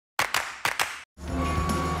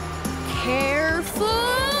Careful.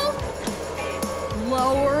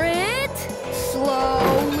 Lower it.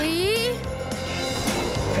 Slowly.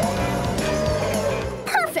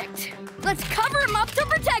 Perfect. Let's cover them up to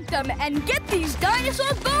protect them and get these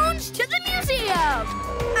dinosaur bones to the museum.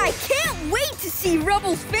 I can't wait to see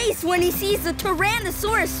Rubble's face when he sees the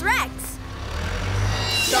Tyrannosaurus Rex.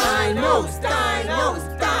 Dinos, dinos,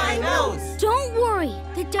 dinos! Don't worry,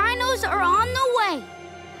 the dinos are on the way.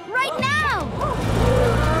 Right now!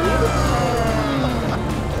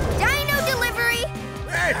 Dino delivery!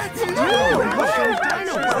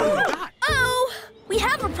 Oh, we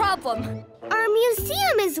have a problem. Our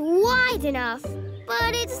museum is wide enough,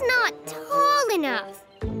 but it's not tall enough.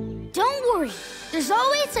 Don't worry, there's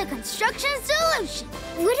always a construction solution.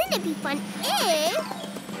 Wouldn't it be fun if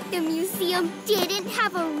the museum didn't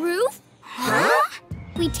have a roof? Huh?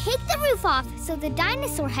 We take the roof off so the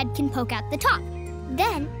dinosaur head can poke out the top.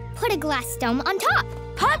 Then put a glass dome on top.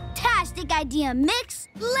 Fantastic idea, Mix.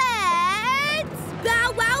 Let's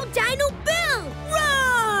bow wow Dino Bill!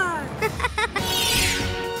 Roar!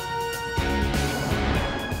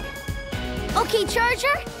 Okay,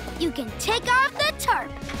 Charger, you can take off the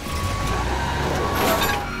tarp.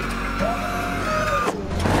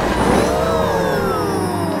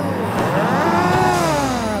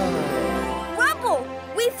 Rubble,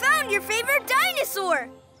 we found your favorite dinosaur.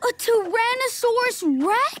 A Tyrannosaurus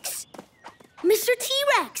Rex? Mr.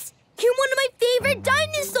 T-Rex, you're one of my favorite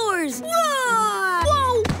dinosaurs! Whoa!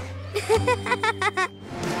 Whoa!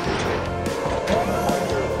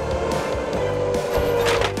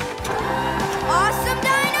 Awesome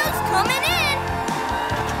dinos coming in!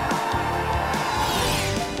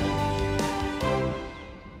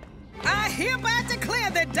 I hereby declare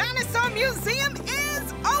the Dinosaur Museum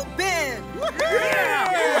is open!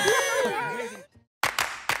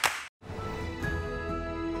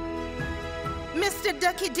 Mr.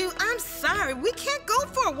 Ducky Doo, I'm sorry. We can't go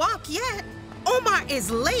for a walk yet. Omar is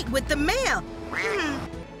late with the mail.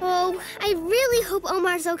 Oh, I really hope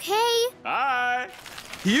Omar's okay. Hi.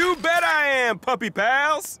 You bet I am, puppy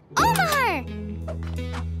pals. Omar!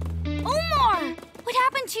 Omar, what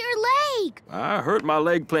happened to your leg? I hurt my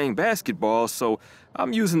leg playing basketball, so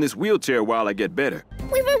I'm using this wheelchair while I get better.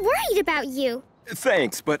 We were worried about you.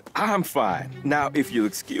 Thanks, but I'm fine. Now, if you'll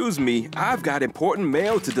excuse me, I've got important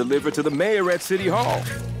mail to deliver to the mayor at City Hall.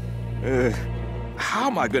 How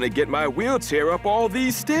am I gonna get my wheelchair up all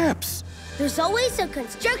these steps? There's always a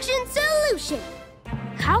construction solution.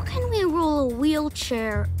 How can we roll a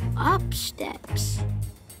wheelchair up steps?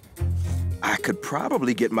 I could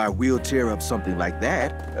probably get my wheelchair up something like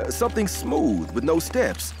that. Something smooth with no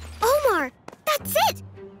steps. Omar, that's it!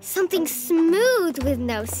 Something smooth with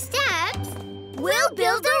no steps. We'll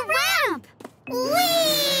build a ramp!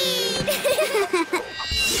 Whee!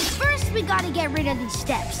 First, we gotta get rid of these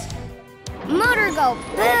steps. Motor go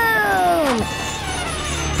boom!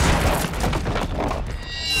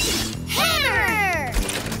 Hammer!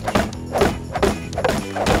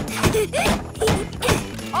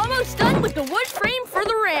 Almost done with the wood frame for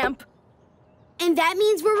the ramp. And that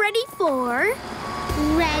means we're ready for...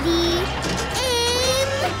 Ready, aim,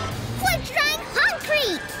 quick drying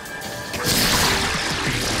concrete!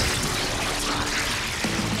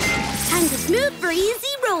 Time to smooth for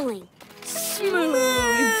easy rolling. Smooth!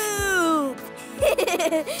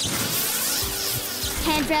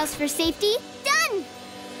 Handrails for safety, done!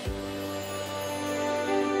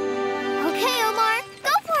 Okay, Omar,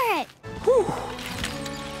 go for it! Whew.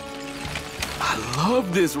 I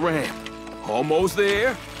love this ramp. Almost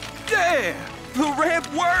there. There! The ramp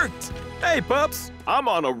worked! Hey, pups, I'm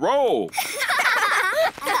on a roll.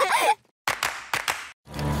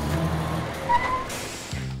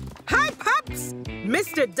 Hi, pups!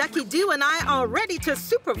 Mr. Ducky Doo and I are ready to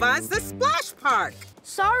supervise the splash park.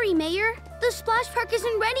 Sorry, Mayor. The splash park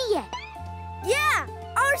isn't ready yet. Yeah,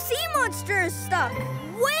 our sea monster is stuck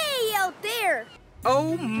way out there.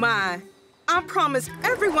 Oh, my. I promised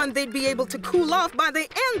everyone they'd be able to cool off by the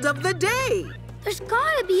end of the day. There's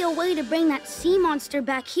gotta be a way to bring that sea monster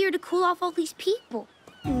back here to cool off all these people.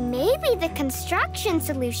 Maybe the construction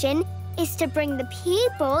solution is to bring the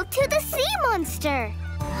people to the sea monster.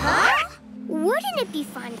 Huh? Wouldn't it be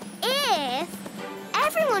fun if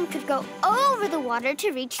everyone could go over the water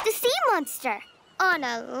to reach the sea monster on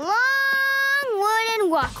a long wooden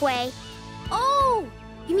walkway? Oh,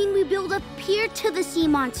 you mean we build a pier to the sea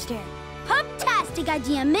monster? Fantastic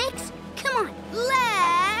idea, Mix. Come on,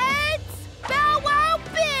 let's bow wow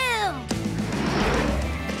build!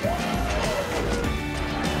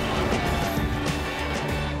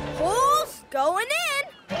 Holes going in.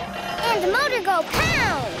 And the motor go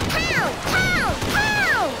pound, pound, pound,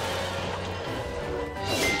 pound!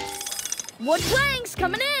 Wood planks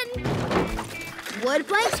coming in. Wood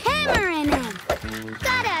planks hammering in.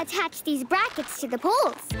 Gotta attach these brackets to the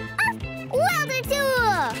poles. Welder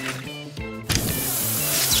tool!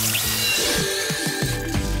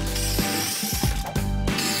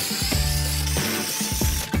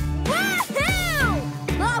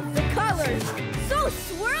 Woohoo! Love the colors. So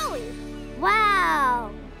swirly. Wow!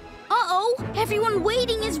 Uh-oh, everyone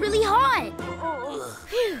waiting is really hot.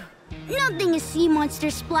 Phew. Nothing a sea monster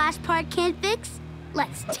splash park can't fix.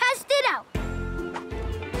 Let's test it out.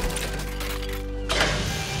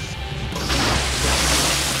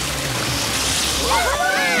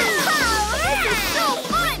 This is so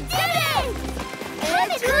fun!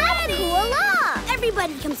 It's ready! Cool off!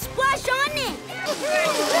 Everybody come splash on in.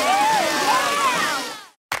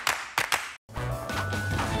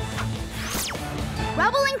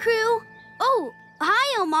 Rubble and Crew. Oh,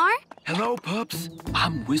 hi, Omar. Hello, pups.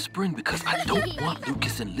 I'm whispering because I don't want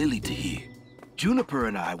Lucas and Lily to hear. Juniper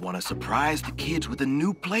and I want to surprise the kids with a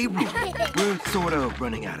new playroom. We're sort of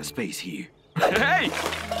running out of space here. Hey!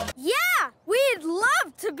 Yeah, we'd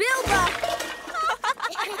love to build a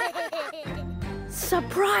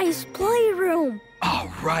surprise playroom. All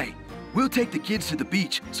right. We'll take the kids to the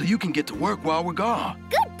beach so you can get to work while we're gone.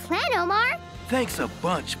 Good plan, Omar. Thanks a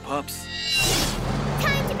bunch, pups.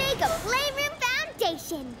 Time to make a playroom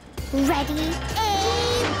foundation. Ready,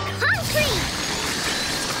 aim, concrete!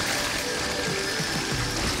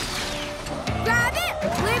 Grab it,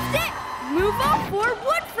 lift it, move all 4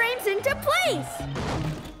 wood frames into place.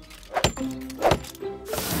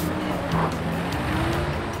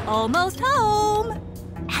 Almost home.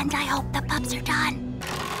 And I hope the pups are done.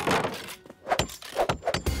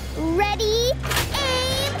 Ready,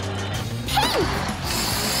 aim, paint!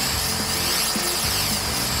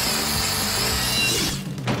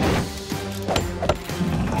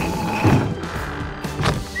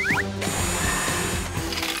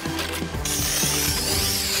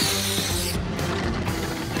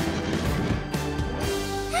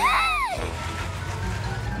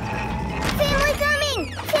 Family coming!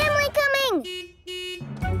 Family coming!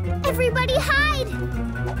 Everybody hide!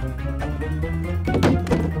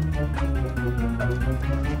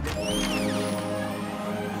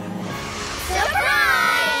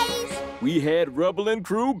 Surprise! We had Rubble and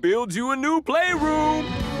Crew build you a new playroom.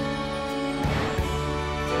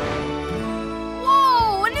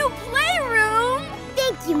 Whoa, a new playroom?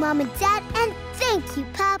 Thank you, Mom and Dad, and thank you,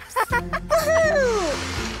 Pops.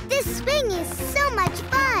 Woohoo! This swing is so much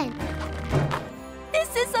fun.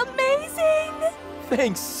 This is amazing.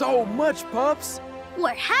 Thanks so much, pups.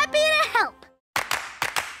 We're happy to help.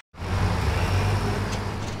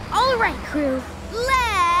 All right, crew.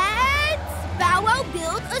 Let's bow wow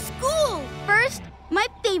build a school. First, my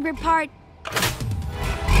favorite part.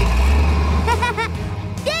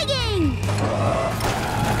 Digging!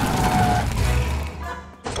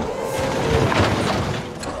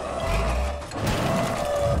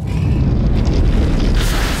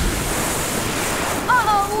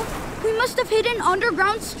 Uh-oh! We must have hit an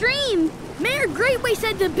underground stream. Mayor Greatway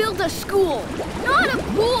said to build a school, not a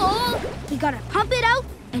pool. We gotta pump it out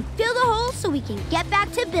and fill the hole so we can get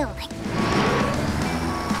back to building.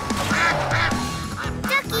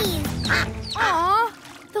 Duckies! Aw,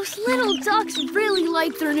 those little ducks really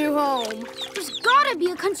like their new home. There's gotta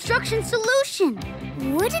be a construction solution.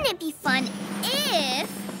 Wouldn't it be fun if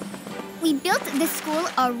we built the school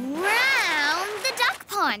around the duck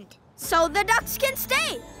pond? So the ducks can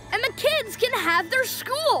stay and the kids can have their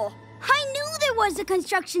school. I knew there was a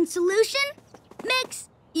construction solution. Mix,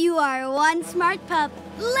 you are one smart pup.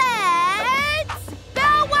 Let's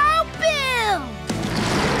bow wow build!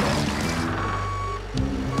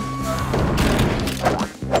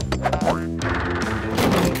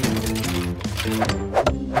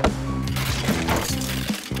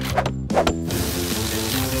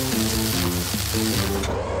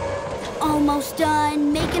 Almost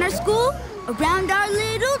done making our school around our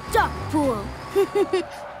little duck pool.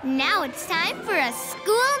 Now it's time for a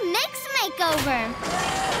school mix makeover.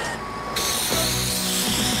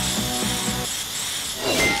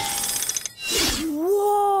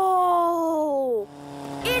 Whoa!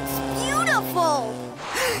 It's beautiful!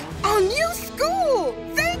 A new school!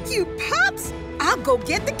 Thank you, Pops! I'll go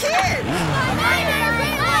get the kids!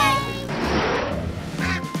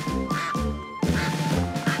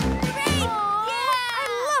 I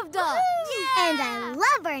love dogs! And I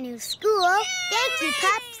love our new school. Thank you,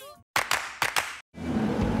 Pups.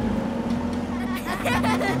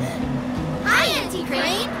 Hi, Auntie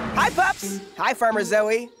Crane! Hi, pups. Hi, Farmer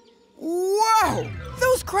Zoe. Whoa!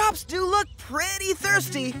 Those crops do look pretty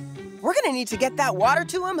thirsty. We're gonna need to get that water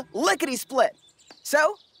to them lickety-split.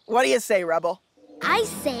 So, What do you say, Rubble? I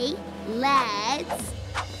say, let's...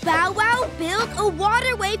 Bow Wow build a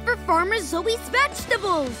waterway for Farmer Zoe's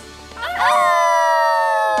vegetables.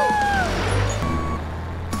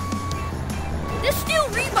 The steel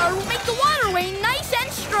rebar will make the waterway nice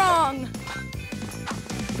and strong.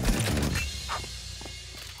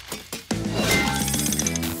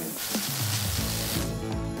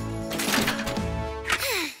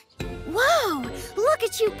 Whoa! Look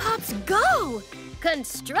at you pups go!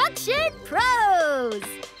 Construction pros!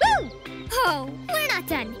 Woo! Oh, we're not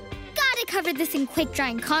done. Gotta cover this in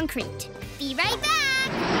quick-drying concrete. Be right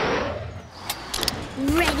back!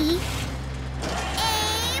 Ready?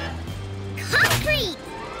 Aim! Concrete!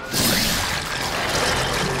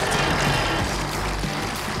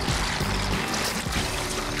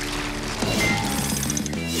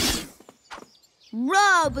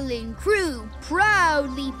 Rubble and Crew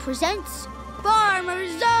proudly presents Farmer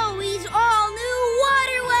Zoe's all-new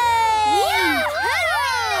waterway!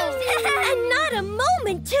 And not a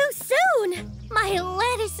moment too soon! My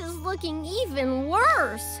lettuce is looking even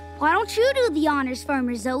worse. Why don't you do the honors,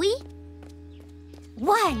 Farmer Zoe?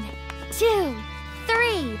 1, 2,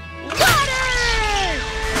 3, water!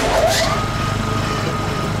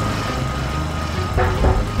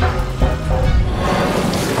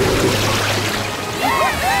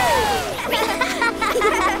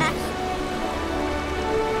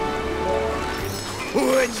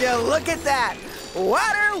 Would you look at that?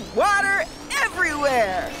 Water, water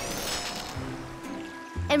everywhere!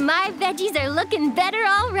 And my veggies are looking better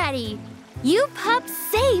already. You pups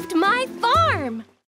saved my farm.